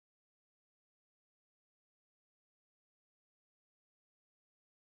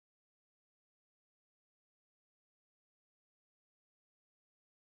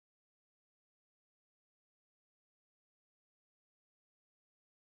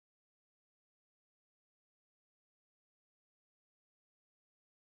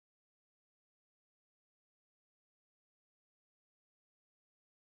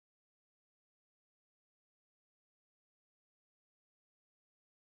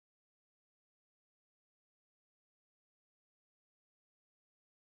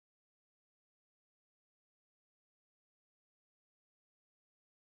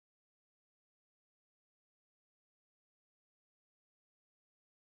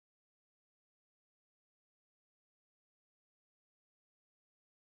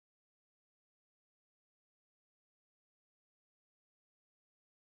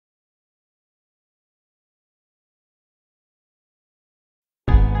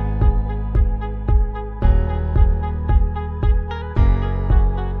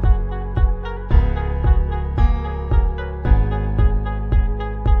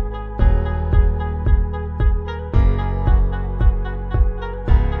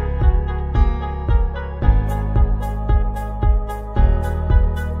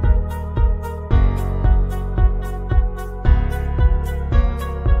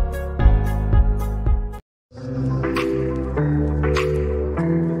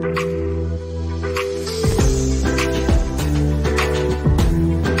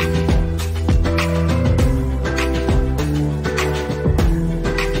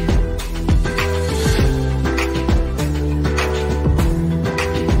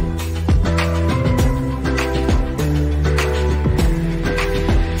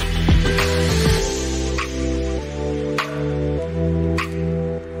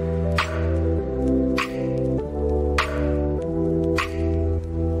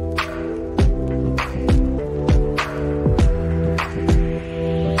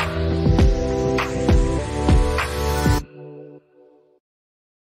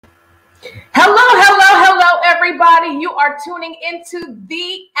are tuning into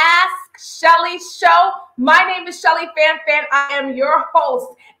the Ask Schellie show. My name is Schellie Fanfan. I am your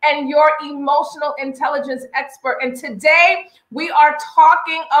host and your emotional intelligence expert. And today we are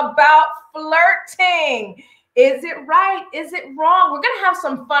talking about flirting. Is it right? Is it wrong? We're going to have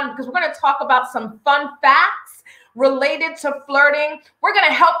some fun because we're going to talk about some fun facts related to flirting. We're going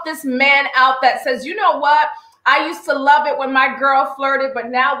to help this man out that says, you know what? I used to love it when my girl flirted,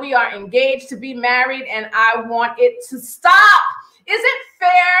 but now we are engaged to be married and I want it to stop. Is it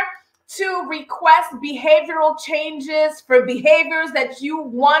fair to request behavioral changes for behaviors that you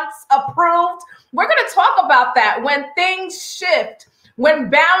once approved? We're going to talk about that when things shift, when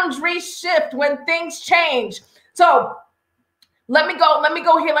boundaries shift, when things change. So let me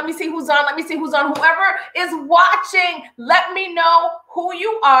go here. Let me see who's on. Whoever is watching, let me know who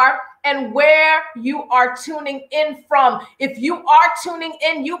you are and where you are tuning in from. If you are tuning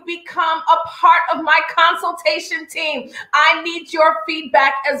in, you become a part of my consultation team. I need your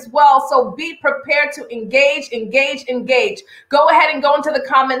feedback as well. So be prepared to engage. Go ahead and go into the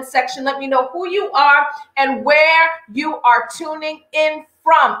comments section. Let me know who you are and where you are tuning in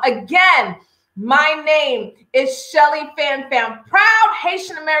from. Again, my name is Schellie Fanfan, proud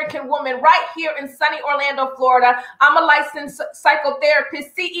Haitian American woman right here in sunny Orlando, Florida. I'm a licensed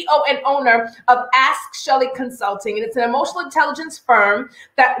psychotherapist, CEO and owner of Ask Schellie Consulting. And it's an emotional intelligence firm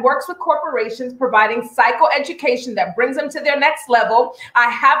that works with corporations providing psychoeducation that brings them to their next level. I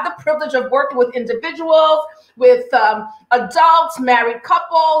have the privilege of working with individuals, with adults, married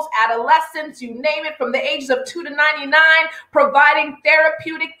couples, adolescents, you name it, from the ages of 2 to 99, providing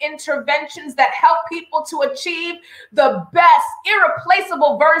therapeutic interventions that help people to achieve the best,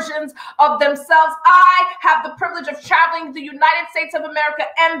 irreplaceable versions of themselves. I have the privilege of traveling the United States of America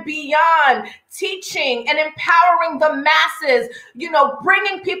and beyond, teaching and empowering the masses,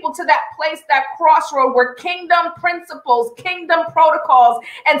 bringing people to that place, that crossroad where kingdom principles, kingdom protocols,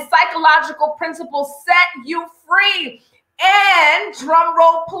 and psychological principles set you free. And drum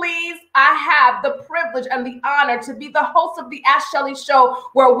roll, please, I have the privilege and the honor to be the host of the Ask Schellie show,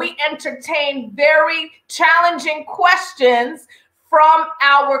 where we entertain very challenging questions from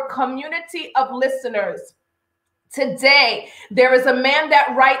our community of listeners. Today, there is a man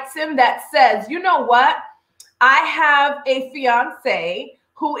that writes in that says, you know what? I have a fiance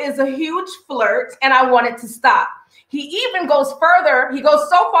who is a huge flirt and I want it to stop. He even goes further. He goes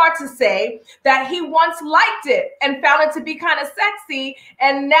so far to say that he once liked it and found it to be kind of sexy,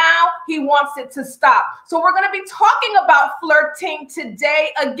 and now he wants it to stop. So we're going to be talking about flirting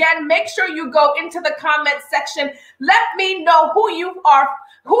today. Again, make sure you go into the comment section. Let me know who you are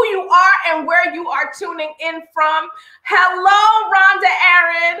and where you are tuning in from. Hello, Rhonda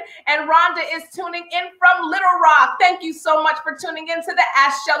Aaron, and Rhonda is tuning in from Little Rock. Thank you so much for tuning in to the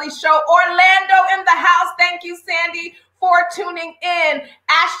Ask Schellie show. Orlando in the house. Thank you, Sandy, for tuning in.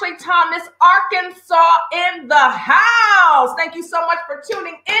 Ashley Thomas, Arkansas in the house. Thank you so much for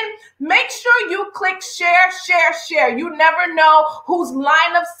tuning in. Make sure you click share. You never know whose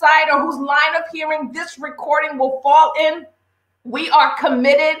line of sight or whose line of hearing this recording will fall in. We are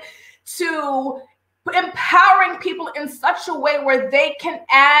committed to empowering people in such a way where they can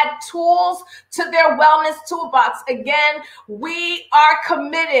add tools to their wellness toolbox. Again, we are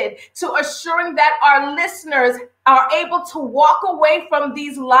committed to assuring that our listeners are able to walk away from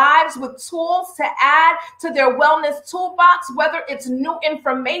these lives with tools to add to their wellness toolbox, whether it's new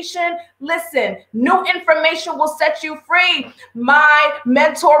information. Listen, new information will set you free. My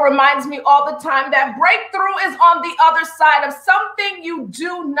mentor reminds me all the time that breakthrough is on the other side of something you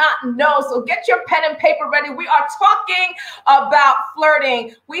do not know. So get your pen and paper ready. We are talking about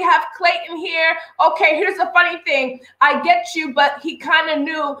flirting. We have Clayton here. Okay, here's the funny thing. I get you, but he kind of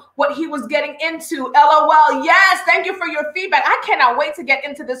knew what he was getting into. LOL. Yes. Thank you for your feedback. I cannot wait to get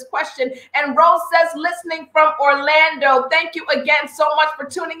into this question. And Rose says, listening from Orlando. Thank you again so much for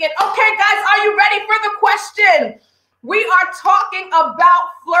tuning in. Okay, guys, are you ready for the question? We are talking about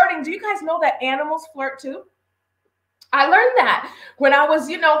flirting. Do you guys know that animals flirt too? I learned that when I was,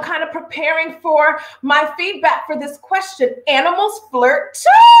 kind of preparing for my feedback for this question. Animals flirt too.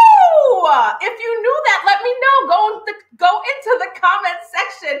 If you knew that, let me know. Go into the comment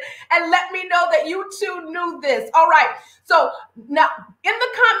section and let me know that you too knew this. All right. So now in the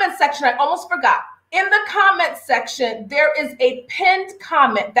comment section, I almost forgot. In the comment section, there is a pinned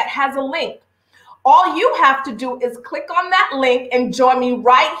comment that has a link. All you have to do is click on that link and join me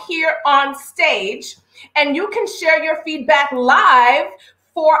right here on stage. And you can share your feedback live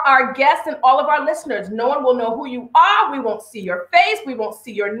for our guests and all of our listeners. No one will know who you are. We won't see your face. We won't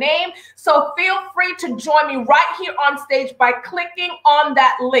see your name. So feel free to join me right here on stage by clicking on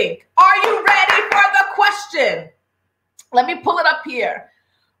that link. Are you ready for the question? Let me pull it up here.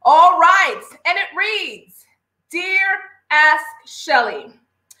 All right. And it reads, Dear Ask Schellie,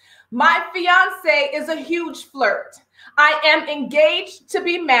 my fiance is a huge flirt. I am engaged to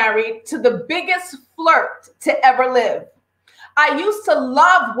be married to the biggest flirt to ever live. I used to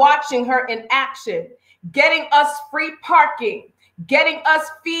love watching her in action, getting us free parking, getting us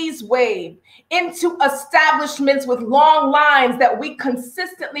fees waived, into establishments with long lines that we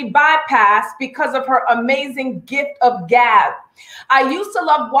consistently bypass because of her amazing gift of gab. I used to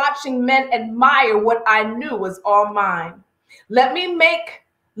love watching men admire what I knew was all mine. Let me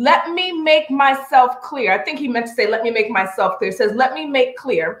make myself clear. I think he meant to say, let me make myself clear. It says, let me make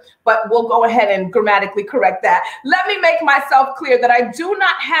clear, but we'll go ahead and grammatically correct that. Let me make myself clear that I do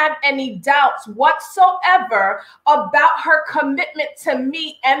not have any doubts whatsoever about her commitment to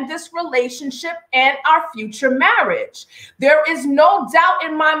me and this relationship and our future marriage. There is no doubt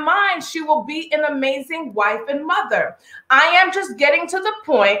in my mind she will be an amazing wife and mother. I am just getting to the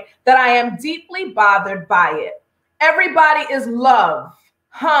point that I am deeply bothered by it. Everybody is love,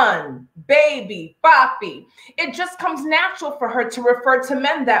 hun, baby, papi. It just comes natural for her to refer to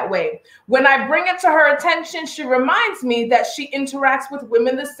men that way. When I bring it to her attention, she reminds me that she interacts with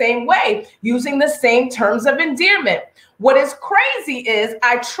women the same way, using the same terms of endearment. What is crazy is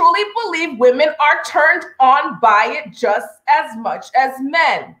I truly believe women are turned on by it just as much as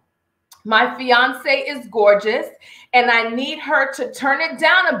men. My fiance is gorgeous and I need her to turn it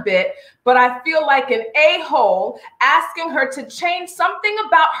down a bit, but I feel like an a-hole asking her to change something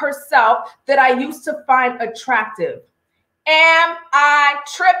about herself that I used to find attractive. Am I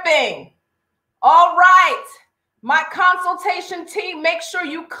tripping? All right. My consultation team, make sure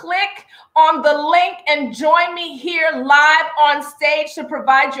you click on the link and join me here live on stage to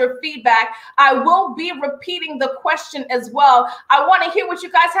provide your feedback. I will be repeating the question as well. I want to hear what you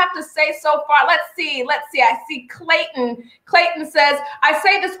guys have to say so far. Let's see. I see Clayton. Clayton says, I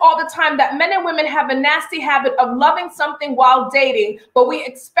say this all the time that men and women have a nasty habit of loving something while dating, but we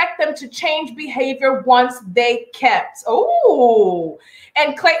expect them to change behavior once they kept. Oh,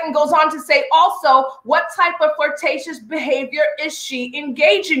 and Clayton goes on to say also, what type of flirtatious behavior is she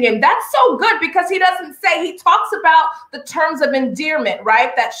engaging in? That's so good because he doesn't say, he talks about the terms of endearment,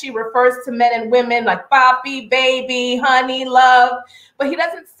 right? That she refers to men and women like papi, baby, honey, love, but he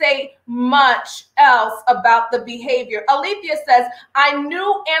doesn't say much else about the behavior. Alethea says, I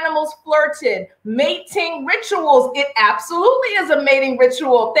knew animals flirted. Mating rituals. It absolutely is a mating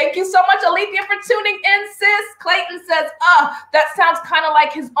ritual. Thank you so much, Alethea, for tuning in, sis. Clayton says, that sounds kind of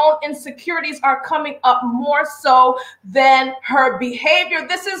like his own insecurities are coming up more so than her behavior.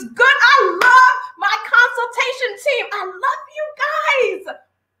 This is good. I love my consultation team. I love you guys.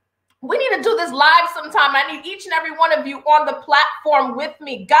 We need to do this live sometime. I need each and every one of you on the platform with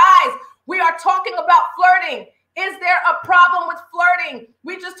me. Guys, we are talking about flirting. Is there a problem with flirting?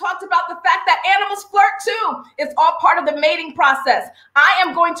 We just talked about the fact that animals flirt too. It's all part of the mating process. I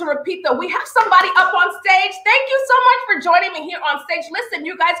am going to repeat though. We have somebody up on stage. Thank you so much for joining me here on stage. Listen,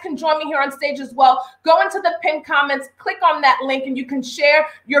 you guys can join me here on stage as well. Go into the pinned comments, click on that link, and you can share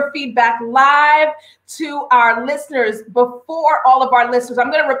your feedback live to our listeners before all of our listeners. I'm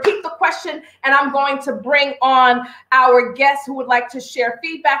going to repeat the question and I'm going to bring on our guests who would like to share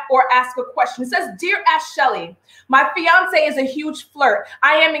feedback or ask a question. It says, Dear Ask Schellie, my fiance is a huge flirt.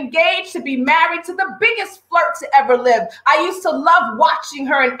 I am engaged to be married to the biggest flirt to ever live. I used to love watching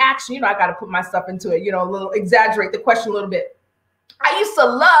her in action. You know, I got to put myself into it, a little exaggerate the question a little bit. I used to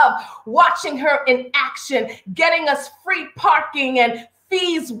love watching her in action, getting us free parking and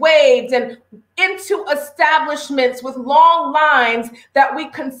fees waived and into establishments with long lines that we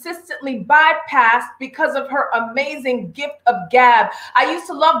consistently bypassed because of her amazing gift of gab. I used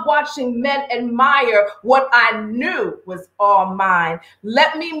to love watching men admire what I knew was all mine.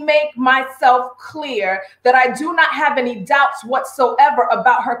 Let me make myself clear that I do not have any doubts whatsoever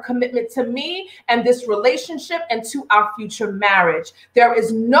about her commitment to me and this relationship and to our future marriage. There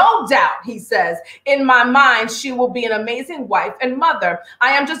is no doubt, he says, in my mind, she will be an amazing wife and mother.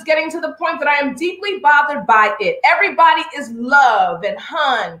 I am just getting to the point that I am deeply bothered by it. Everybody is love and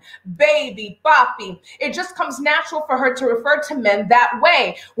hun, baby, papi. It just comes natural for her to refer to men that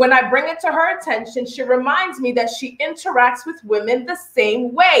way. When I bring it to her attention, she reminds me that she interacts with women the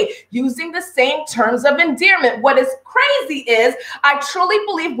same way, using the same terms of endearment. What is crazy is I truly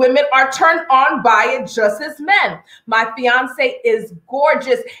believe women are turned on by it just as men. My fiance is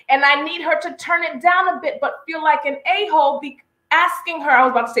gorgeous and I need her to turn it down a bit, but feel like an a-hole asking her, I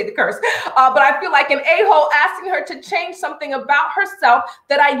was about to say the curse, but I feel like an a-hole asking her to change something about herself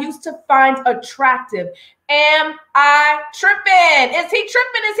that I used to find attractive. Am I tripping? Is he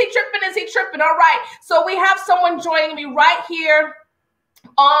tripping? Is he tripping? Is he tripping? All right. So we have someone joining me right here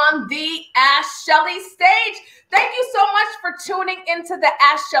on the Ask Schellie stage. Thank you so much for tuning into the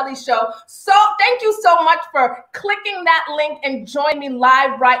Ask Schellie show. So thank you so much for clicking that link and join me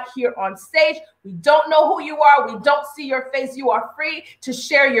live right here on stage. We don't know who you are. We don't see your face. You are free to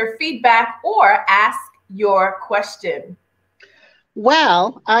share your feedback or ask your question.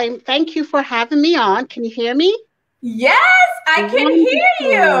 Well, thank you for having me on. Can you hear me? Yes, I can hear you.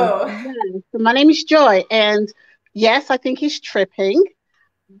 Yes. So my name is Joy, and yes, I think he's tripping,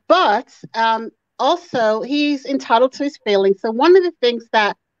 but also he's entitled to his feelings. So one of the things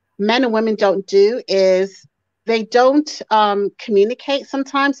that men and women don't do is they don't communicate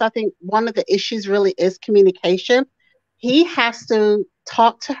sometimes. I think one of the issues really is communication. He has to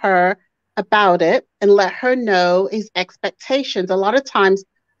talk to her about it and let her know his expectations. A lot of times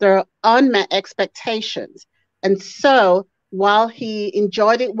there are unmet expectations. And so while he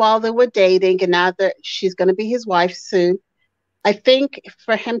enjoyed it while they were dating, and now that she's going to be his wife soon, I think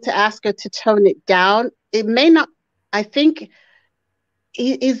for him to ask her to tone it down, it may not, I think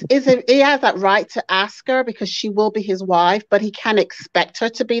he has that right to ask her because she will be his wife, but he can't expect her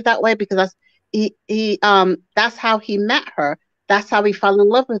to be that way because that's how he met her. That's how he fell in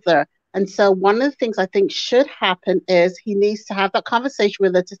love with her. And so one of the things I think should happen is he needs to have that conversation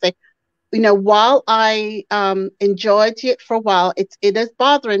with her to say, while I enjoyed it for a while, it is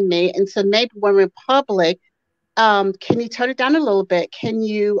bothering me. And so maybe when we're in public, can you tone it down a little bit? Can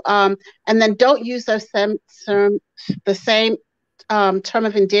you, and then don't use the same term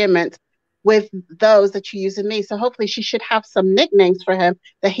of endearment with those that you use in me. So hopefully she should have some nicknames for him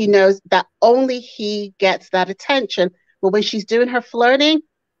that he knows that only he gets that attention. But when she's doing her flirting,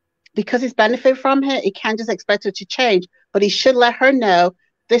 because he's benefited from her, he can't just expect her to change, but he should let her know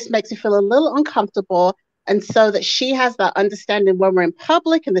this makes me feel a little uncomfortable. And so that she has that understanding when we're in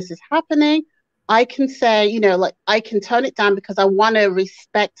public and this is happening, I can say, I can tone it down because I want to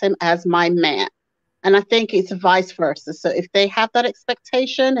respect him as my man. And I think it's vice versa. So if they have that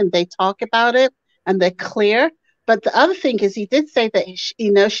expectation and they talk about it and they're clear. But the other thing is he did say that,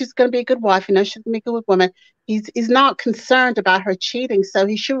 she's going to be a good wife. She's going to be a good woman. He's not concerned about her cheating. So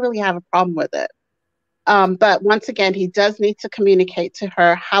he shouldn't really have a problem with it. But once again, he does need to communicate to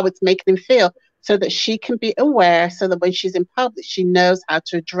her how it's making him feel so that she can be aware so that when she's in public, she knows how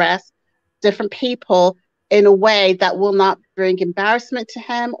to address different people in a way that will not bring embarrassment to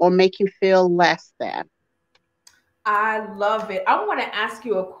him or make him feel less than. I love it. I want to ask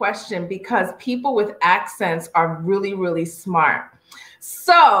you a question because people with accents are really, really smart.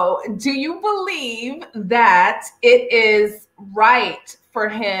 So do you believe that it is right for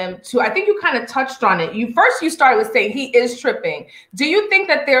him to, I think you kind of touched on it. You started with saying he is tripping. Do you think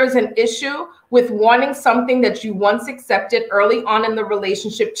that there's an issue with wanting something that you once accepted early on in the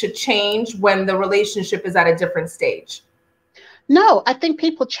relationship to change when the relationship is at a different stage? No, I think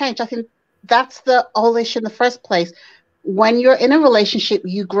people change. I think that's the whole issue in the first place. When you're in a relationship,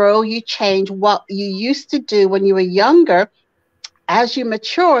 you grow, you change. What you used to do when you were younger, as you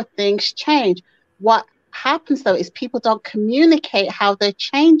mature, things change. What happens though is people don't communicate how they're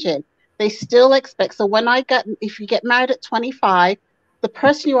changing. They still expect. So if you get married at 25, the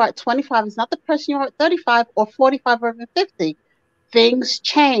person you are at 25 is not the person you are at 35 or 45 or even 50. Things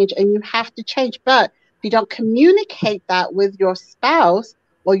change and you have to change. But if you don't communicate that with your spouse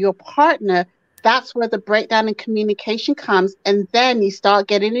or your partner, that's where the breakdown in communication comes. And then you start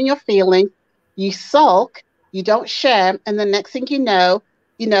getting in your feelings, you sulk, you don't share. And the next thing you know,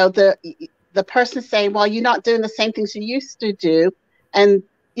 the person saying, well, you're not doing the same things you used to do. And,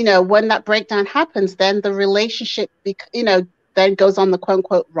 when that breakdown happens, then the relationship, then goes on the quote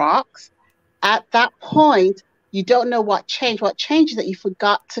unquote rocks. At that point, you don't know what changed. What changed is that you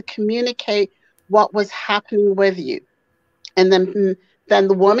forgot to communicate what was happening with you. And then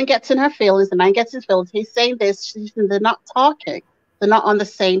the woman gets in her feelings, the man gets his feelings. He's saying this, they're not talking. They're not on the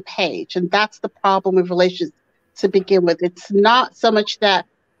same page. And that's the problem with relationships to begin with. It's not so much that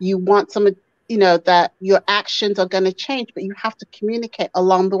you want someone, that your actions are going to change, but you have to communicate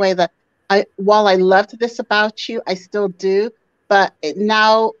along the way that while I loved this about you, I still do, but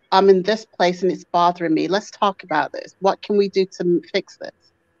now I'm in this place and it's bothering me. Let's talk about this. What can we do to fix this?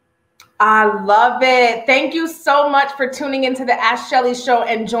 I love it. Thank you so much for tuning into the Ask Schellie show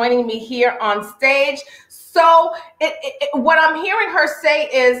and joining me here on stage. So what I'm hearing her say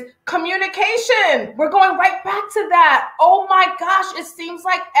is communication. We're going right back to that. Oh my gosh, it seems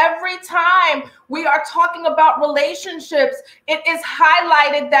like every time we are talking about relationships, it is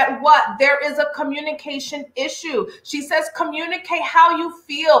highlighted that there is a communication issue. She says communicate how you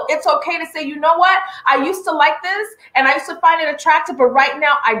feel. It's okay to say, you know what? I used to like this and I used to find it attractive, but right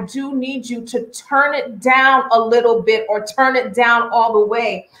now I do need you to turn it down a little bit or turn it down all the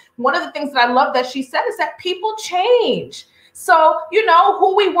way. One of the things that I love that she said is that people change. So,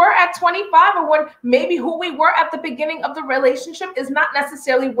 who we were at 25 or when maybe who we were at the beginning of the relationship is not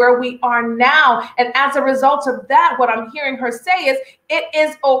necessarily where we are now. And as a result of that, what I'm hearing her say is it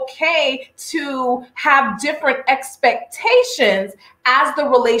is okay to have different expectations as the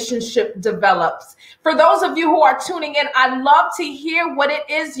relationship develops. For those of you who are tuning in, I'd love to hear what it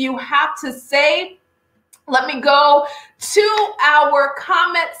is you have to say. Let me go to our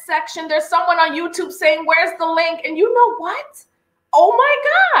comment section. There's someone on YouTube saying, where's the link? And you know what? Oh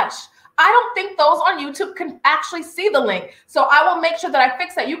my gosh. I don't think those on YouTube can actually see the link. So I will make sure that I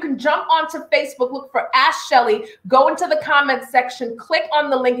fix that. You can jump onto Facebook, look for Ask Schellie, go into the comment section, click on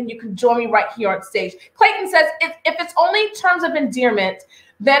the link, and you can join me right here on stage. Clayton says, if it's only terms of endearment,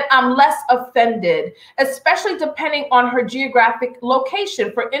 then I'm less offended, especially depending on her geographic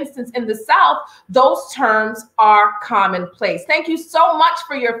location. For instance, in the South, those terms are commonplace. Thank you so much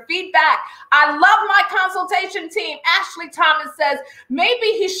for your feedback. I love my consultation team. Ashley Thomas says, maybe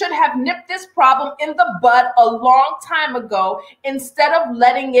he should have nipped this problem in the bud a long time ago instead of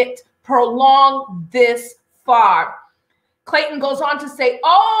letting it prolong this far. Clayton goes on to say,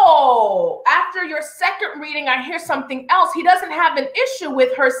 oh, after your second reading, I hear something else. He doesn't have an issue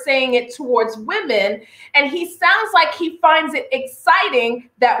with her saying it towards women, and he sounds like he finds it exciting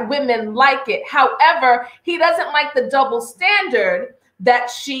that women like it. However, he doesn't like the double standard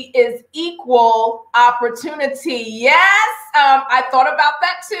that she is equal opportunity. Yes, I thought about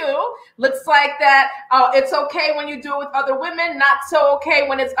that too. Looks like that it's okay when you do it with other women, not so okay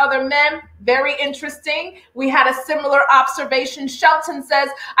when it's other men. Very interesting. We had a similar observation. Shelton says,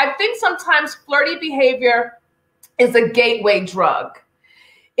 I think sometimes flirty behavior is a gateway drug.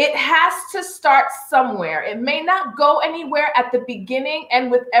 It has to start somewhere. It may not go anywhere at the beginning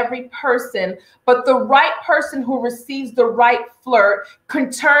and with every person, but the right person who receives the right flirt can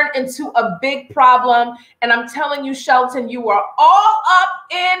turn into a big problem. And I'm telling you, Shelton, you are all up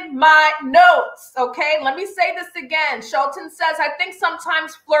in my notes. Okay, let me say this again. Shelton says, I think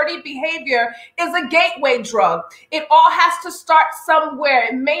sometimes flirty behavior is a gateway drug. It all has to start somewhere.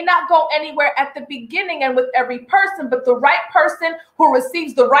 It may not go anywhere at the beginning and with every person, but the right person who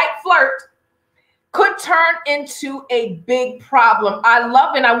receives the right flirt could turn into a big problem. I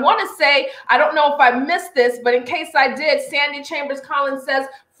love it. I want to say, I don't know if I missed this, but in case I did, Sandy Chambers Collins says,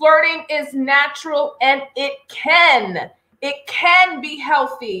 flirting is natural and it can be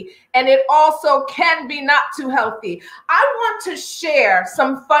healthy, and it also can be not too healthy. I want to share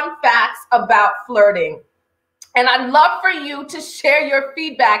some fun facts about flirting. And I'd love for you to share your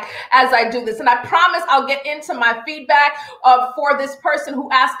feedback as I do this. And I promise I'll get into my feedback for this person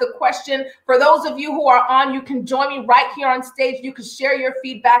who asked a question. For those of you who are on, you can join me right here on stage. You can share your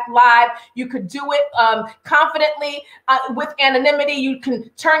feedback live. You could do it confidently with anonymity. You can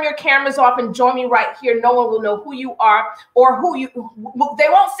turn your cameras off and join me right here. No one will know who you are or they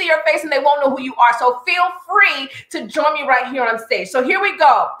won't see your face and they won't know who you are. So feel free to join me right here on stage. So here we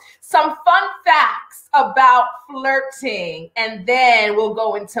go. Some fun facts about flirting, and then we'll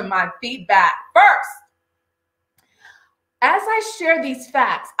go into my feedback. First, as I share these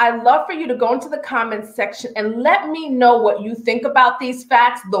facts, I'd love for you to go into the comments section and let me know what you think about these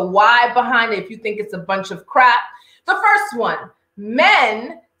facts, the why behind it, if you think it's a bunch of crap. The first one,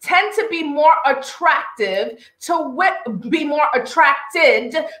 men tend to be more attracted to women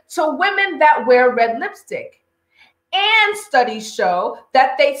that wear red lipstick. And studies show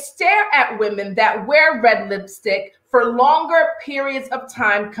that they stare at women that wear red lipstick for longer periods of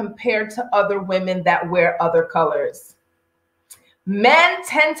time compared to other women that wear other colors. Men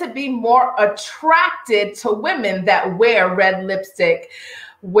tend to be more attracted to women that wear red lipstick.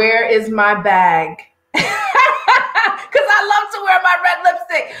 Where is my bag? Because I love to wear my red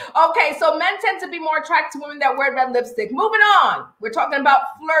lipstick. Okay, so men tend to be more attracted to women that wear red lipstick. Moving on. We're talking about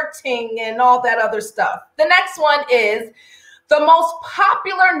flirting and all that other stuff. The next one is the most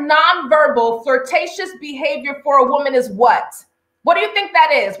popular nonverbal flirtatious behavior for a woman is what? What do you think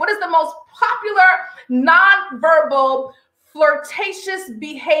that is? What is the most popular nonverbal flirtatious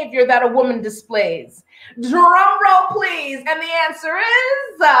behavior that a woman displays? Drum roll, please. And the answer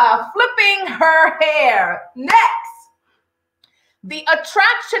is flipping her hair. Next, the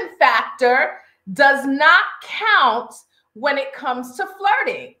attraction factor does not count when it comes to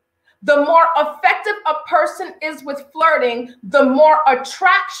flirting. The more effective a person is with flirting, the more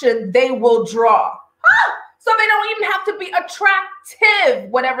attraction they will draw. So they don't even have to be attractive,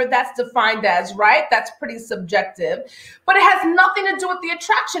 whatever that's defined as, right? That's pretty subjective. But it has nothing to do with the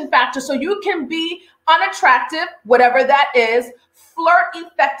attraction factor. So you can be unattractive, whatever that is, flirt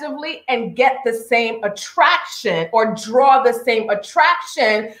effectively and get the same attraction or draw the same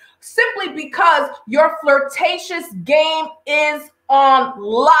attraction simply because your flirtatious game is on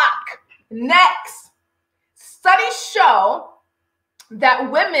lock. Next, studies show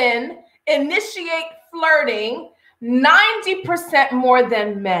that women initiate flirting 90% more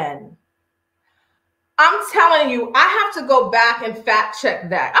than men. I'm telling you, I have to go back and fact check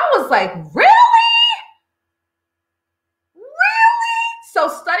that. I was like, really? So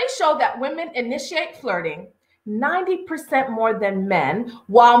studies show that women initiate flirting 90% more than men,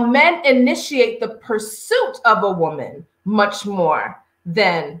 while men initiate the pursuit of a woman much more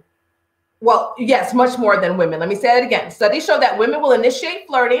than, well, yes, much more than women. Let me say it again. Studies show that women will initiate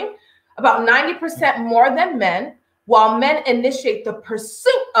flirting about 90% more than men, while men initiate the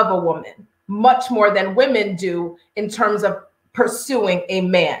pursuit of a woman much more than women do in terms of pursuing a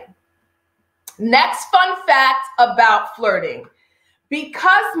man. Next fun fact about flirting.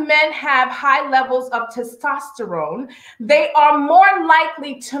 Because men have high levels of testosterone, they are more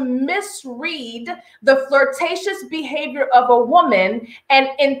likely to misread the flirtatious behavior of a woman and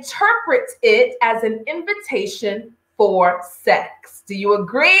interpret it as an invitation for sex. Do you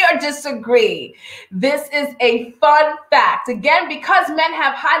agree or disagree? This is a fun fact. Again, because men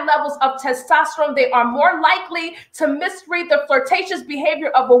have high levels of testosterone, they are more likely to misread the flirtatious behavior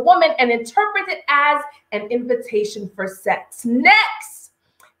of a woman and interpret it as an invitation for sex. Next,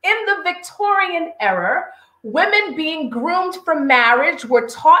 in the Victorian era, women being groomed for marriage were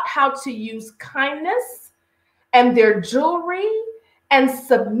taught how to use kindness and their jewelry and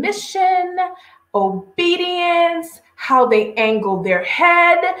submission, obedience, how they angle their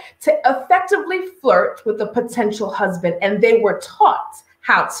head to effectively flirt with a potential husband. And they were taught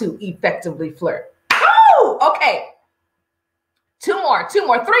how to effectively flirt. Oh, okay. Three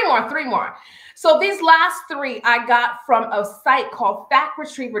more. So these last three I got from a site called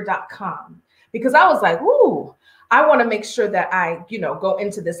factretriever.com because I was like, ooh, I want to make sure that I, go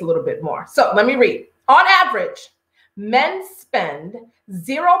into this a little bit more. So let me read. On average, men spend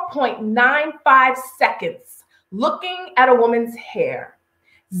 0.95 seconds looking at a woman's hair,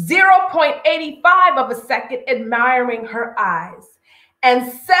 0.85 of a second admiring her eyes,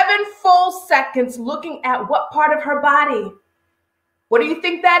 and 7 full seconds looking at what part of her body. What do you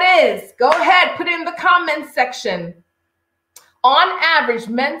think that is? Go ahead, put it in the comments section. On average,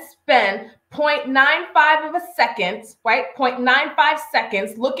 men spend 0.95 of a second, right? 0.95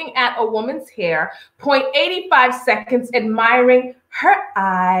 seconds looking at a woman's hair, 0.85 seconds admiring her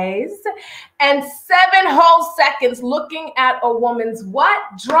eyes, and 7 whole seconds looking at a woman's what?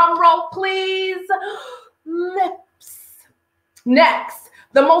 Drum roll, please. Lips. Next,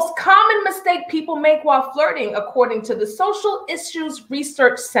 the most common mistake people make while flirting, according to the Social Issues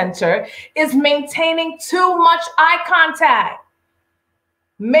Research Center, is maintaining too much eye contact.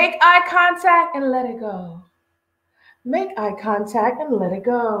 Make eye contact and let it go. Make eye contact and let it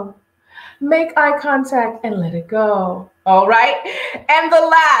go. Make eye contact and let it go. All right. And the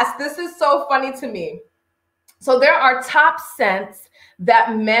last, this is so funny to me. So there are top scents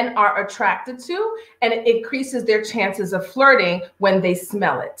that men are attracted to, and it increases their chances of flirting when they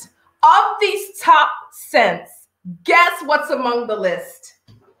smell it. Of these top scents, guess what's among the list?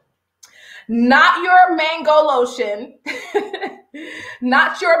 Not your mango lotion,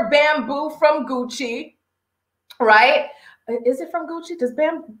 not your bamboo from Gucci, right? Is it from Gucci?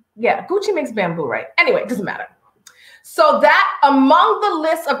 Yeah, Gucci makes bamboo, right? Anyway, it doesn't matter. So that among the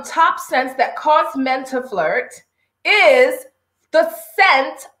list of top scents that cause men to flirt is the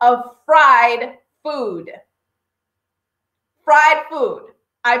scent of fried food. Fried food.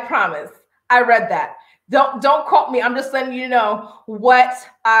 I promise. I read that. Don't quote me. I'm just letting you know what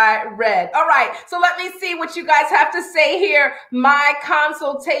I read. All right. So let me see what you guys have to say here. My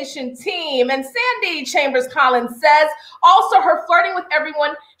consultation team. And Sandy Chambers Collins says, also her flirting with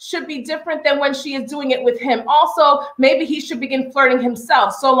everyone should be different than when she is doing it with him. Also, maybe he should begin flirting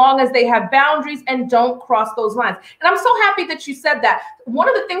himself so long as they have boundaries and don't cross those lines. And I'm so happy that you said that. One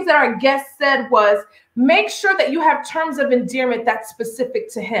of the things that our guest said was, make sure that you have terms of endearment that's specific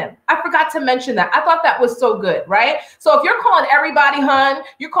to him. I forgot to mention that. I thought that was so good, right? So if you're calling everybody hun,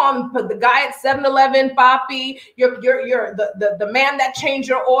 you're calling the guy at 7-Eleven papi, you're the man that changed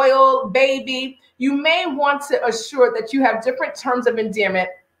your oil baby, you may want to assure that you have different terms of endearment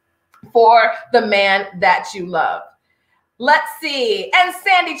for the man that you love. Let's see. And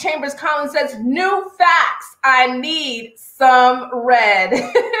Sandy Chambers Collins says, new facts. I need some red. And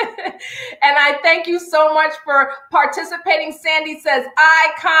I thank you so much for participating. Sandy says,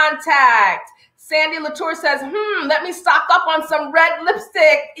 eye contact. Sandy Latour says, let me stock up on some red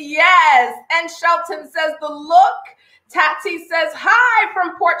lipstick. Yes. And Shelton says, the look. Tatsy says, hi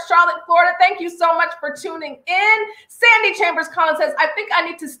from Port Charlotte, Florida. Thank you so much for tuning in. Sandy Chambers Collins says, I think I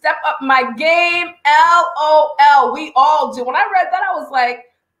need to step up my game. LOL. We all do. When I read that, I was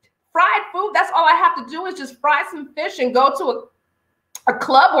like, fried food? That's all I have to do is just fry some fish and go to a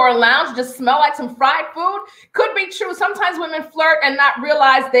club or a lounge, just smell like some fried food? Could be true. Sometimes women flirt and not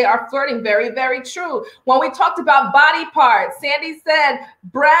realize they are flirting. Very, very true. When we talked about body parts, Sandy said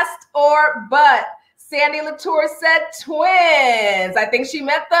breast or butt. Sandy Latour said twins. I think she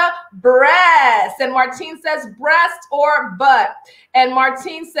meant the breast. And Martine says breast or butt. And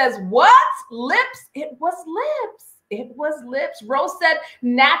Martine says, what? Lips? It was lips. It was lips. Rose said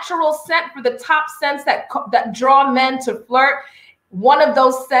natural scent for the top scents that draw men to flirt. One of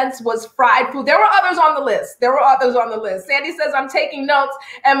those scents was fried food. There were others on the list. Sandy says, I'm taking notes.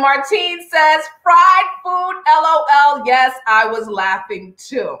 And Martine says, fried food, LOL. Yes, I was laughing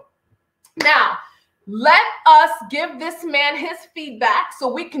too. Now, let us give this man his feedback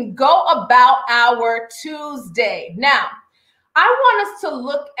so we can go about our Tuesday. Now, I want us to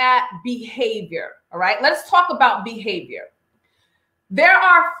look at behavior, all right? Let's talk about behavior. There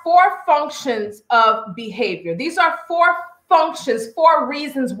are 4 functions of behavior. These are 4 functions, 4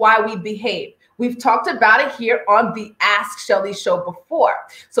 reasons why we behave. We've talked about it here on the Ask Schellie show before.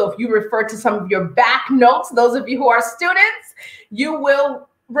 So if you refer to some of your back notes, those of you who are students, you will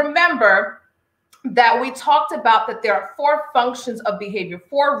remember that we talked about that there are 4 functions of behavior,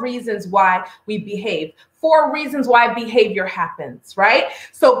 4 reasons why we behave, 4 reasons why behavior happens, right?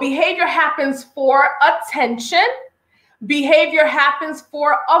 So behavior happens for attention. Behavior happens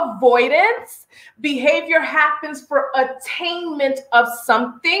for avoidance. Behavior happens for attainment of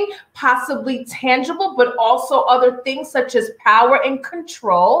something, possibly tangible, but also other things such as power and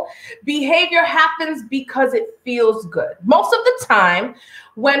control. Behavior happens because it feels good. Most of the time,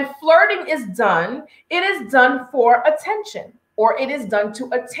 when flirting is done, it is done for attention, or it is done to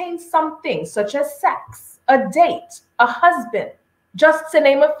attain something such as sex, a date, a husband, just to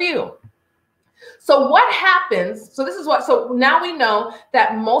name a few. So what happens, so now we know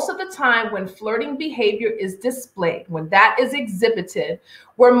that most of the time when flirting behavior is displayed, when that is exhibited,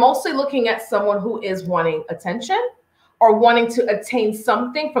 we're mostly looking at someone who is wanting attention or wanting to attain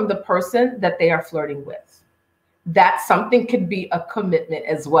something from the person that they are flirting with. That something could be a commitment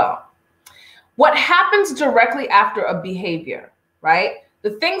as well. What happens directly after a behavior, right?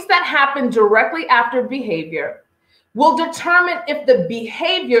 The things that happen directly after behavior will determine if the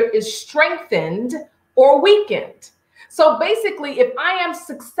behavior is strengthened or weakened. So basically, if I am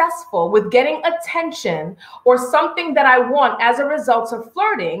successful with getting attention or something that I want as a result of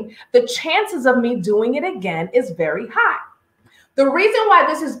flirting, the chances of me doing it again is very high. The reason why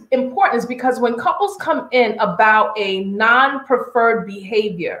this is important is because when couples come in about a non-preferred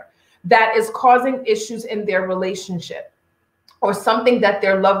behavior that is causing issues in their relationship or something that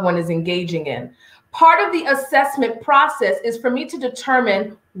their loved one is engaging in, part of the assessment process is for me to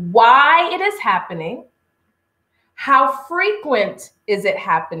determine why it is happening, how frequent is it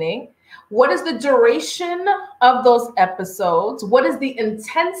happening, what is the duration of those episodes, what is the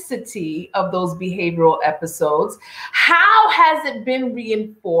intensity of those behavioral episodes, how has it been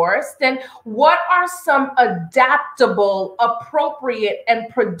reinforced, and what are some adaptable, appropriate, and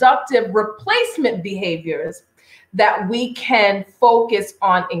productive replacement behaviors that we can focus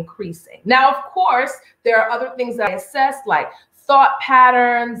on increasing. Now, of course, there are other things that I assess, like thought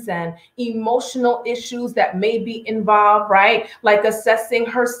patterns and emotional issues that may be involved, right? Like assessing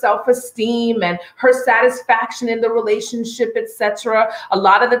her self-esteem and her satisfaction in the relationship, etc. A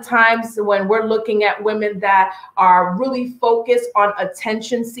lot of the times when we're looking at women that are really focused on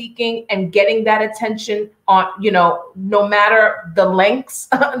attention seeking and getting that attention on, no matter the lengths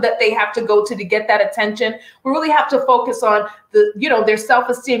that they have to go to get that attention, we really have to focus on their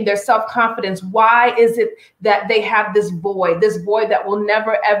self-esteem, their self-confidence. Why is it that they have this void that will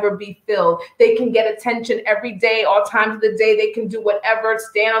never, ever be filled? They can get attention every day, all times of the day. They can do whatever,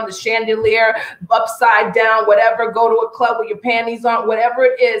 stand on the chandelier, upside down, whatever, go to a club with your panties on, whatever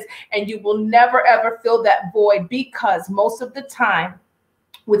it is. And you will never, ever fill that void, because most of the time,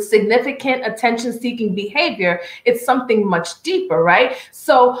 with significant attention-seeking behavior, it's something much deeper, right?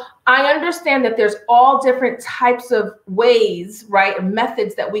 So I understand that there's all different types of ways, right,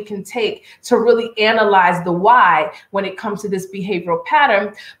 methods that we can take to really analyze the why when it comes to this behavioral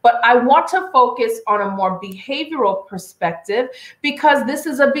pattern. But I want to focus on a more behavioral perspective because this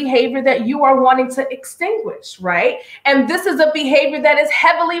is a behavior that you are wanting to extinguish, right? And this is a behavior that is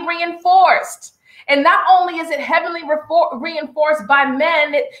heavily reinforced. And not only is it heavily reinforced by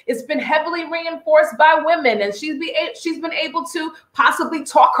men, it's been heavily reinforced by women. And she's been able to possibly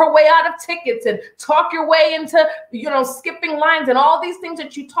talk her way out of tickets and talk your way into, skipping lines and all these things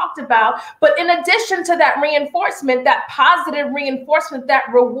that you talked about. But in addition to that reinforcement, that positive reinforcement, that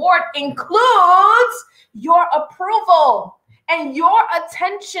reward includes your approval and your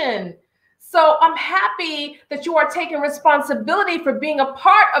attention. So I'm happy that you are taking responsibility for being a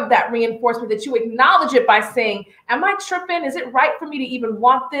part of that reinforcement, that you acknowledge it by saying, am I tripping? Is it right for me to even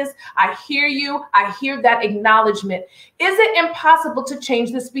want this? I hear you. I hear that acknowledgement. Is it impossible to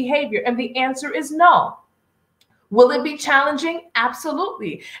change this behavior? And the answer is no. Will it be challenging?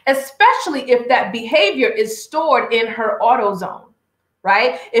 Absolutely. Especially if that behavior is stored in her autozone.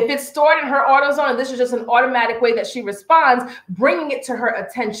 Right? If it's stored in her autozone and this is just an automatic way that she responds, bringing it to her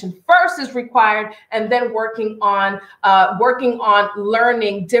attention first is required, and then working on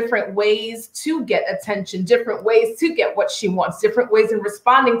learning different ways to get attention, different ways to get what she wants, different ways in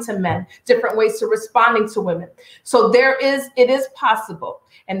responding to men, different ways to responding to women. So it is possible.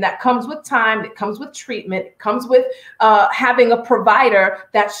 And that comes with time, it comes with treatment, it comes with having a provider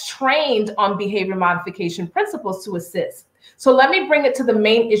that's trained on behavior modification principles to assist. So let me bring it to the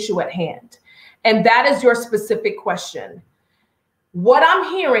main issue at hand. And that is your specific question. What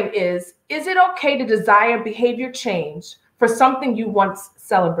I'm hearing is it okay to desire behavior change for something you once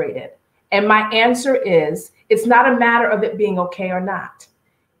celebrated? And my answer is, it's not a matter of it being okay or not.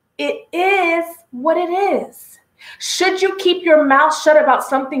 It is what it is. Should you keep your mouth shut about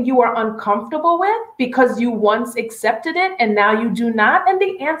something you are uncomfortable with because you once accepted it and now you do not? And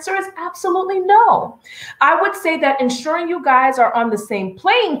the answer is absolutely no. I would say that ensuring you guys are on the same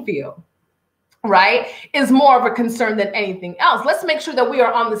playing field, right, is more of a concern than anything else. Let's make sure that we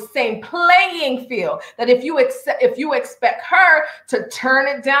are on the same playing field, that if you expect her to turn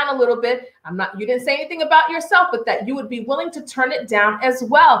it down a little bit, you didn't say anything about yourself, but that you would be willing to turn it down as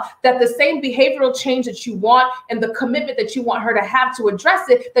well, that the same behavioral change that you want and the commitment that you want her to have to address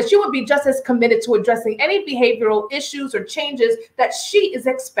it, that you would be just as committed to addressing any behavioral issues or changes that she is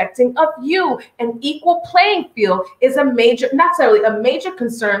expecting of you. An equal playing field is not necessarily a major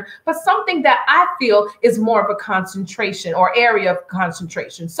concern, but something that I feel is more of a concentration or area of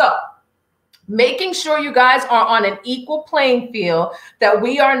concentration. So making sure you guys are on an equal playing field, that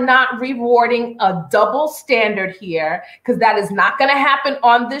we are not rewarding a double standard here, because that is not going to happen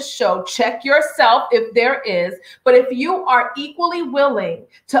on this show. Check yourself if there is. But if you are equally willing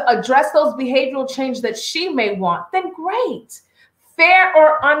to address those behavioral changes that she may want, then great. Fair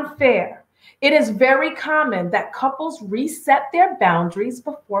or unfair, it is very common that couples reset their boundaries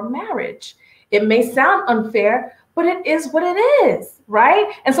before marriage. It may sound unfair, but it is what it is,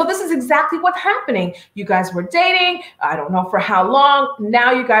 right? And so this is exactly what's happening. You guys were dating, I don't know for how long.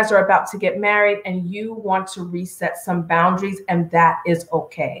 Now you guys are about to get married and you want to reset some boundaries, and that is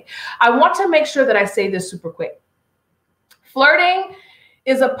okay. I want to make sure that I say this super quick. Flirting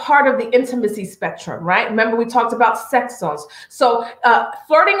is a part of the intimacy spectrum, right? Remember, we talked about sex zones. So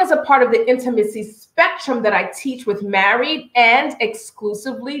flirting is a part of the intimacy spectrum that I teach with married and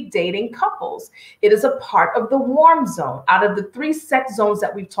exclusively dating couples. It is a part of the warm zone out of the 3 sex zones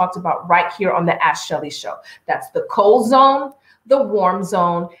that we've talked about right here on the Ask Schellie show. That's the cold zone, the warm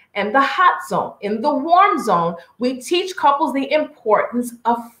zone, and the hot zone. In the warm zone, we teach couples the importance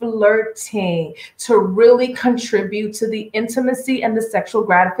of flirting to really contribute to the intimacy and the sexual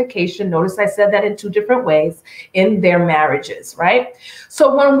gratification. Notice I said that in 2 different ways in their marriages, right?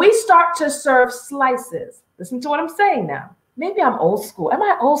 So when we start to serve slices, listen to what I'm saying now. Maybe I'm old school. Am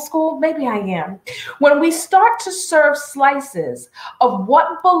I old school? Maybe I am. When we start to serve slices of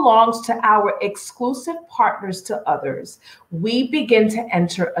what belongs to our exclusive partners to others, we begin to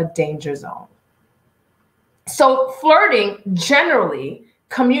enter a danger zone. So flirting generally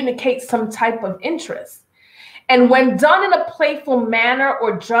communicates some type of interest. And when done in a playful manner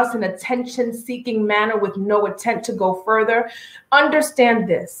or just an attention-seeking manner with no intent to go further, understand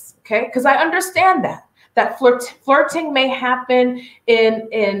this, okay? Because I understand that flirting may happen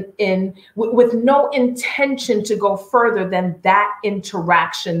with no intention to go further than that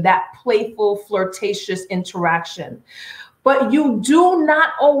interaction, that playful, flirtatious interaction. But you do not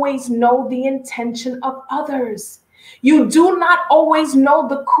always know the intention of others. You do not always know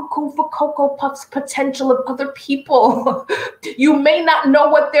the cuckoo for Cocoa Puffs potential of other people. You may not know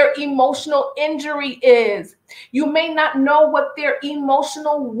what their emotional injury is. You may not know what their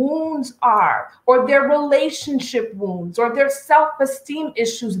emotional wounds are, or their relationship wounds, or their self-esteem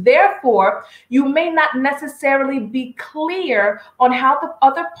issues. Therefore, you may not necessarily be clear on how the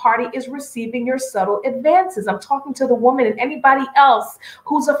other party is receiving your subtle advances. I'm talking to the woman and anybody else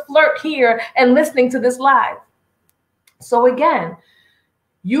who's a flirt here and listening to this live. So again,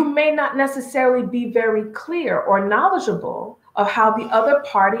 you may not necessarily be very clear or knowledgeable of how the other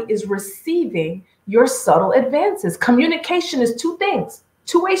party is receiving your subtle advances. Communication is two things,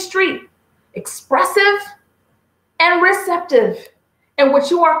 two-way street, expressive and receptive. And what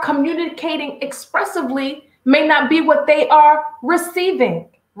you are communicating expressively may not be what they are receiving,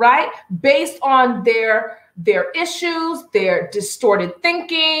 right? Based on their issues, their distorted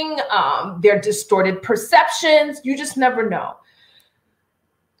thinking, their distorted perceptions. You just never know.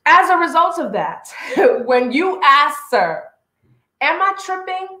 As a result of that, when you ask, sir, am I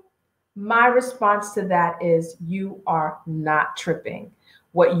tripping? My response to that is you are not tripping.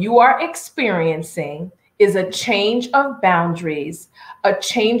 What you are experiencing is a change of boundaries, a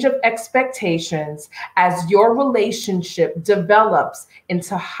change of expectations as your relationship develops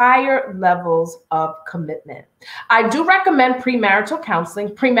into higher levels of commitment. I do recommend premarital counseling.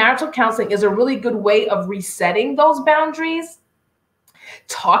 Premarital counseling is a really good way of resetting those boundaries,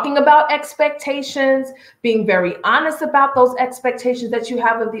 talking about expectations, being very honest about those expectations that you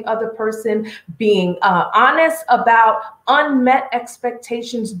have of the other person, being honest about unmet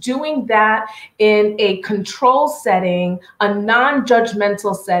expectations, doing that in a control setting, a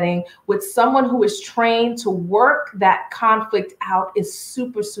non-judgmental setting with someone who is trained to work that conflict out is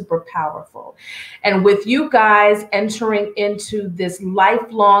super, super powerful. And with you guys entering into this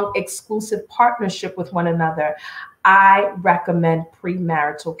lifelong exclusive partnership with one another, I recommend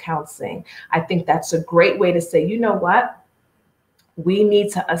premarital counseling. I think that's a great way to say, you know what? We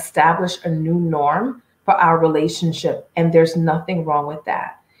need to establish a new norm for our relationship, and there's nothing wrong with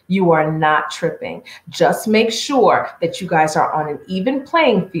that. You are not tripping. Just make sure that you guys are on an even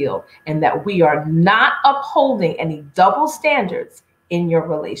playing field and that we are not upholding any double standards in your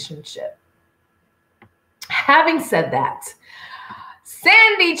relationship. Having said that,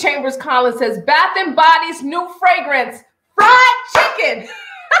 Sandy Chambers Collins says, Bath and Body's new fragrance, fried chicken.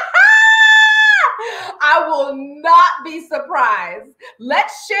 I will not be surprised.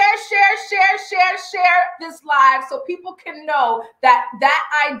 Let's share this live so people can know that that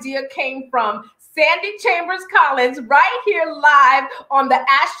idea came from Sandy Chambers Collins right here live on the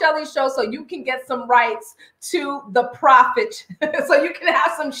Ask Schellie show, so you can get some rights to the profit, so you can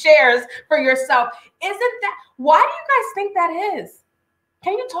have some shares for yourself. Isn't that, why do you guys think that is?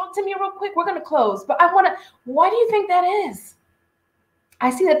 Can you talk to me real quick? We're going to close, but why do you think that is?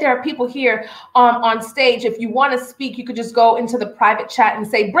 I see that there are people here on stage. If you want to speak, you could just go into the private chat and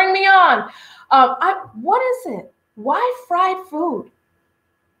say, bring me on. What is it? Why fried food?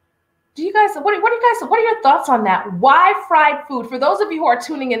 Do you guys, what are your thoughts on that? Why fried food? For those of you who are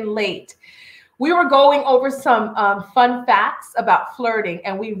tuning in late, we were going over some fun facts about flirting,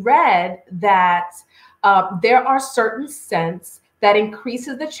 and we read that there are certain scents that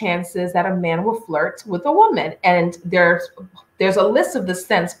increases the chances that a man will flirt with a woman. And there's a list of the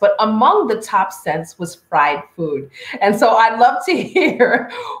scents, but among the top scents was fried food. And so I'd love to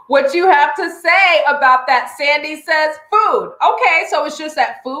hear what you have to say about that. Sandy says food. Okay, so it's just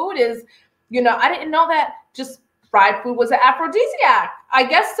that food is, I didn't know that just fried food was an aphrodisiac. I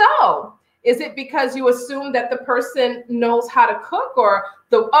guess so. Is it because you assume that the person knows how to cook, or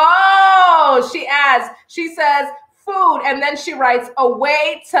she adds, she says, food, and then she writes, a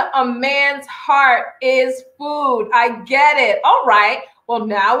way to a man's heart is food. I get it. All right. Well,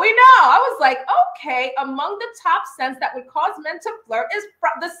 now we know. I was like, okay, among the top scents that would cause men to flirt is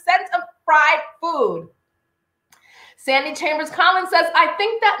the scent of fried food. Sandy Chambers Collins says, I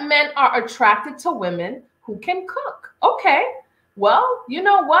think that men are attracted to women who can cook. Okay. Well, you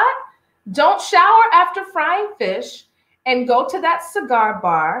know what? Don't shower after frying fish and go to that cigar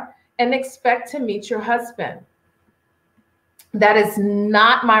bar and expect to meet your husband. That is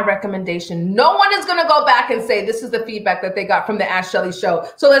not my recommendation. No one is going to go back and say this is the feedback that they got from the Ask Schellie show.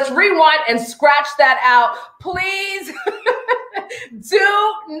 So let's rewind and scratch that out. Please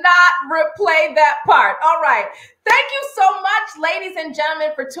do not replay that part. All right. Thank you so much, ladies and gentlemen,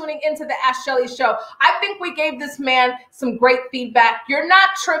 for tuning into the Ask Schellie show. I think we gave this man some great feedback. You're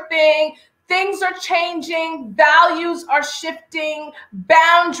not tripping. Things are changing, values are shifting,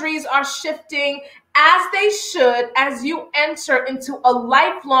 boundaries are shifting, as they should, as you enter into a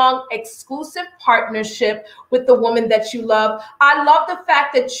lifelong exclusive partnership with the woman that you love. I love the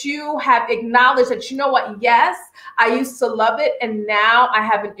fact that you have acknowledged that, you know what, yes, I used to love it and now I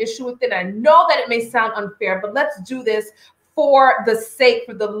have an issue with it. I know that it may sound unfair, but let's do this for the sake,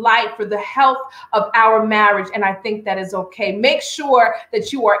 for the life, for the health of our marriage. And I think that is okay. Make sure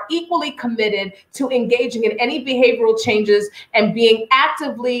that you are equally committed to engaging in any behavioral changes and being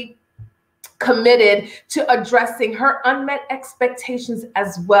actively committed to addressing her unmet expectations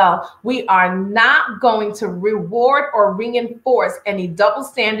as well. We are not going to reward or reinforce any double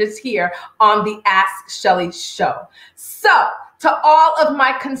standards here on the Ask Schellie show. So, to all of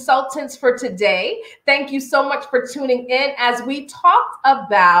my consultants for today, thank you so much for tuning in as we talked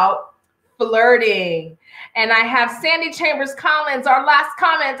about flirting. And I have Sandy Chambers Collins, our last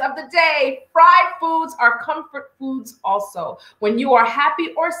comment of the day. Fried foods are comfort foods also. When you are happy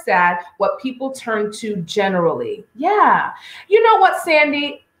or sad, what people turn to generally. Yeah. You know what,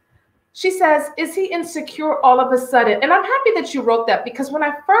 Sandy? She says, is he insecure all of a sudden? And I'm happy that you wrote that, because when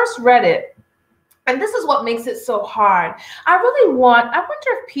I first read it, and this is what makes it so hard, I wonder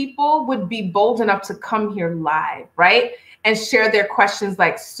if people would be bold enough to come here live, right? And share their questions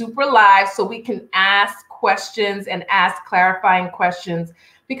like super live so we can ask questions and ask clarifying questions,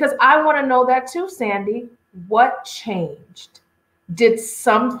 because I want to know that too, Sandy. What changed? Did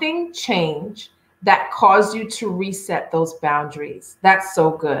something change that caused you to reset those boundaries? That's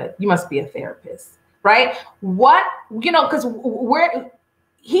so good. You must be a therapist, right? What, because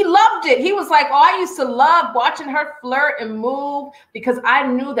he loved it. He was like, oh, I used to love watching her flirt and move because I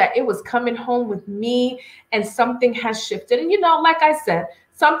knew that it was coming home with me, and something has shifted. And, like I said,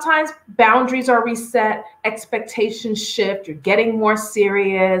 sometimes boundaries are reset, expectations shift, you're getting more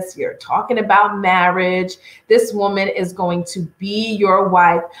serious, you're talking about marriage. This woman is going to be your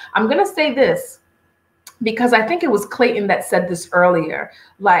wife. I'm going to say this, because I think it was Clayton that said this earlier,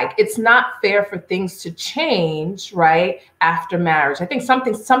 like, it's not fair for things to change, right, after marriage. I think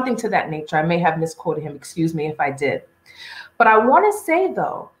something to that nature. I may have misquoted him. Excuse me if I did. But I want to say,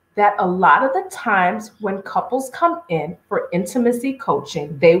 though, that a lot of the times when couples come in for intimacy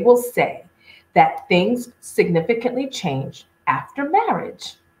coaching, they will say that things significantly change after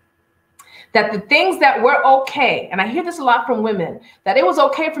marriage. That the things that were okay, and I hear this a lot from women, that it was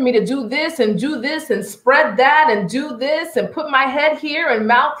okay for me to do this and spread that and do this and put my head here and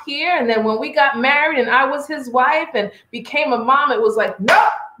mouth here. And then when we got married and I was his wife and became a mom, it was like, no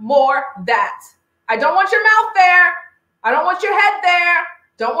more that. I don't want your mouth there. I don't want your head there.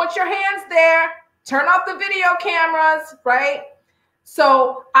 Don't want your hands there. Turn off the video cameras, right?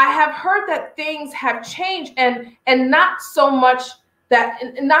 So I have heard that things have changed, and not so much that,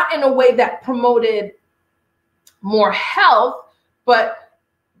 not in a way that promoted more health, but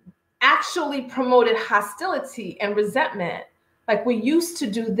actually promoted hostility and resentment. Like, we used to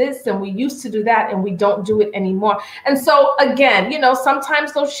do this and we used to do that and we don't do it anymore. And so again,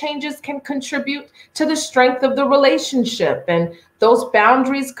 sometimes those changes can contribute to the strength of the relationship, and those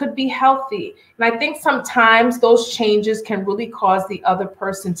boundaries could be healthy. And I think sometimes those changes can really cause the other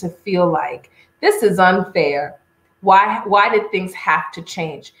person to feel like, this is unfair. Why did things have to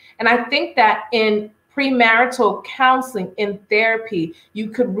change? And I think that in premarital counseling, in therapy, you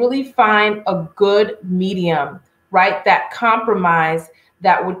could really find a good medium, right? That compromise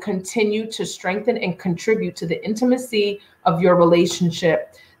that would continue to strengthen and contribute to the intimacy of your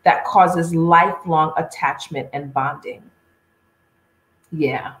relationship that causes lifelong attachment and bonding.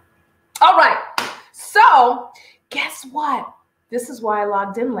 Yeah. All right. So guess what? This is why I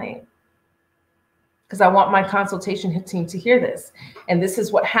logged in late, because I want my consultation team to hear this. And this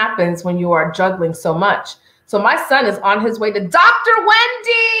is what happens when you are juggling so much. So my son is on his way to Dr.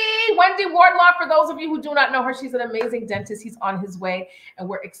 Wendy Wardlaw. For those of you who do not know her, she's an amazing dentist. He's on his way, and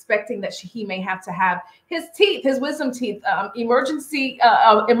we're expecting that he may have to have his teeth, his wisdom teeth, emergency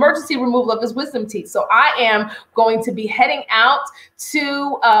removal of his wisdom teeth. So I am going to be heading out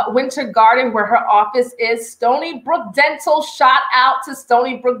to Winter Garden, where her office is. Stony Brook Dental. Shout out to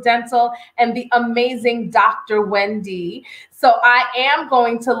Stony Brook Dental and the amazing Dr. Wendy. So I am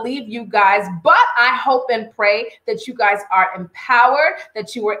going to leave you guys, but I hope and pray that you guys are empowered,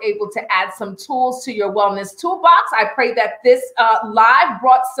 that you were able to add some tools to your wellness toolbox. I pray that this live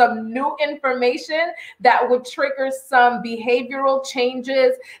brought some new information that would trigger some behavioral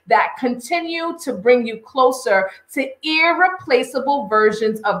changes that continue to bring you closer to irreplaceable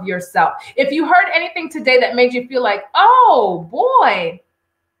versions of yourself. If you heard anything today that made you feel like, oh boy,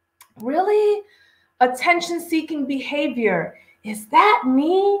 really? Attention-seeking behavior. Is that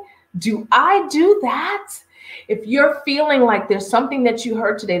me? Do I do that? If you're feeling like there's something that you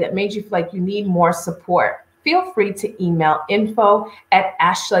heard today that made you feel like you need more support, feel free to email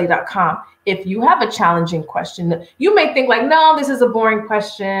info@askschellie.com. If you have a challenging question, you may think like, no, this is a boring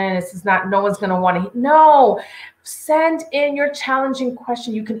question. This is not, no one's going to want to. No, send in your challenging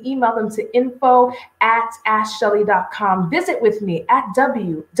question. You can email them to info@askschellie.com. Visit with me at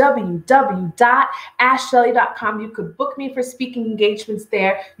www.askschellie.com. You could book me for speaking engagements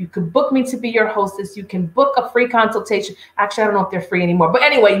there. You could book me to be your hostess. You can book a free consultation. Actually, I don't know if they're free anymore, but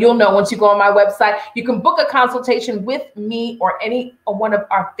anyway, you'll know once you go on my website. You can book a consultation with me or any one of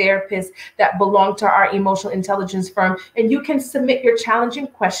our therapists that belong to our emotional intelligence firm, and you can submit your challenging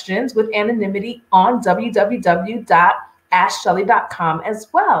questions with anonymity on www.askschellie.com as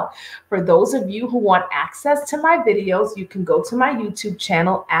well. For those of you who want access to my videos, you can go to my YouTube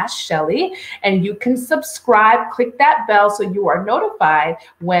channel, Ask Schellie, and you can subscribe, click that bell so you are notified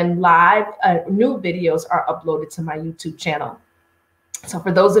when live new videos are uploaded to my YouTube channel. So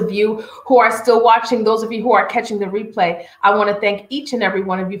for those of you who are still watching, those of you who are catching the replay, I want to thank each and every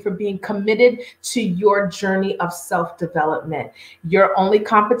one of you for being committed to your journey of self-development. Your only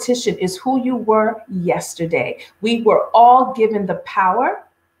competition is who you were yesterday. We were all given the power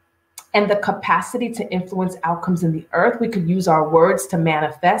and the capacity to influence outcomes in the earth. We could use our words to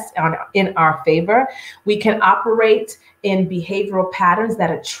manifest in our favor. We can operate in behavioral patterns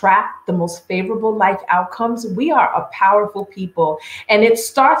that attract the most favorable life outcomes. We are a powerful people. And it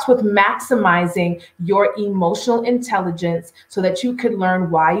starts with maximizing your emotional intelligence so that you can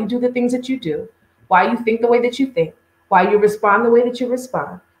learn why you do the things that you do, why you think the way that you think, why you respond the way that you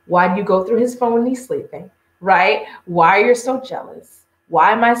respond, why do you go through his phone when he's sleeping, right? Why you're so jealous.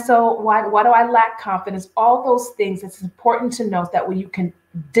 Why do I lack confidence? All those things. It's important to note that when you can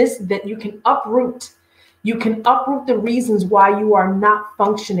uproot the reasons why you are not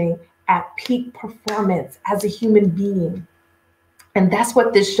functioning at peak performance as a human being. And that's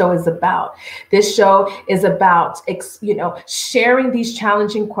what this show is about. This show is about, sharing these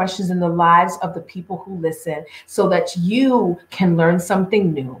challenging questions in the lives of the people who listen so that you can learn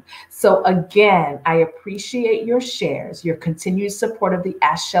something new. So again, I appreciate your shares, your continued support of the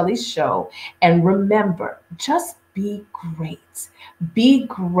Ask Schellie show. And remember, just be great. Be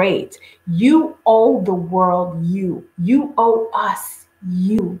great. You owe the world you. You owe us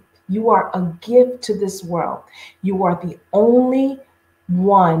you. You are a gift to this world. You are the only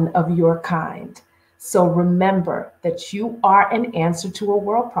one of your kind. So remember that you are an answer to a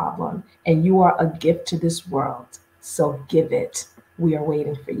world problem and you are a gift to this world. So give it. We are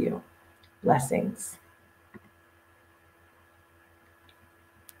waiting for you. Blessings.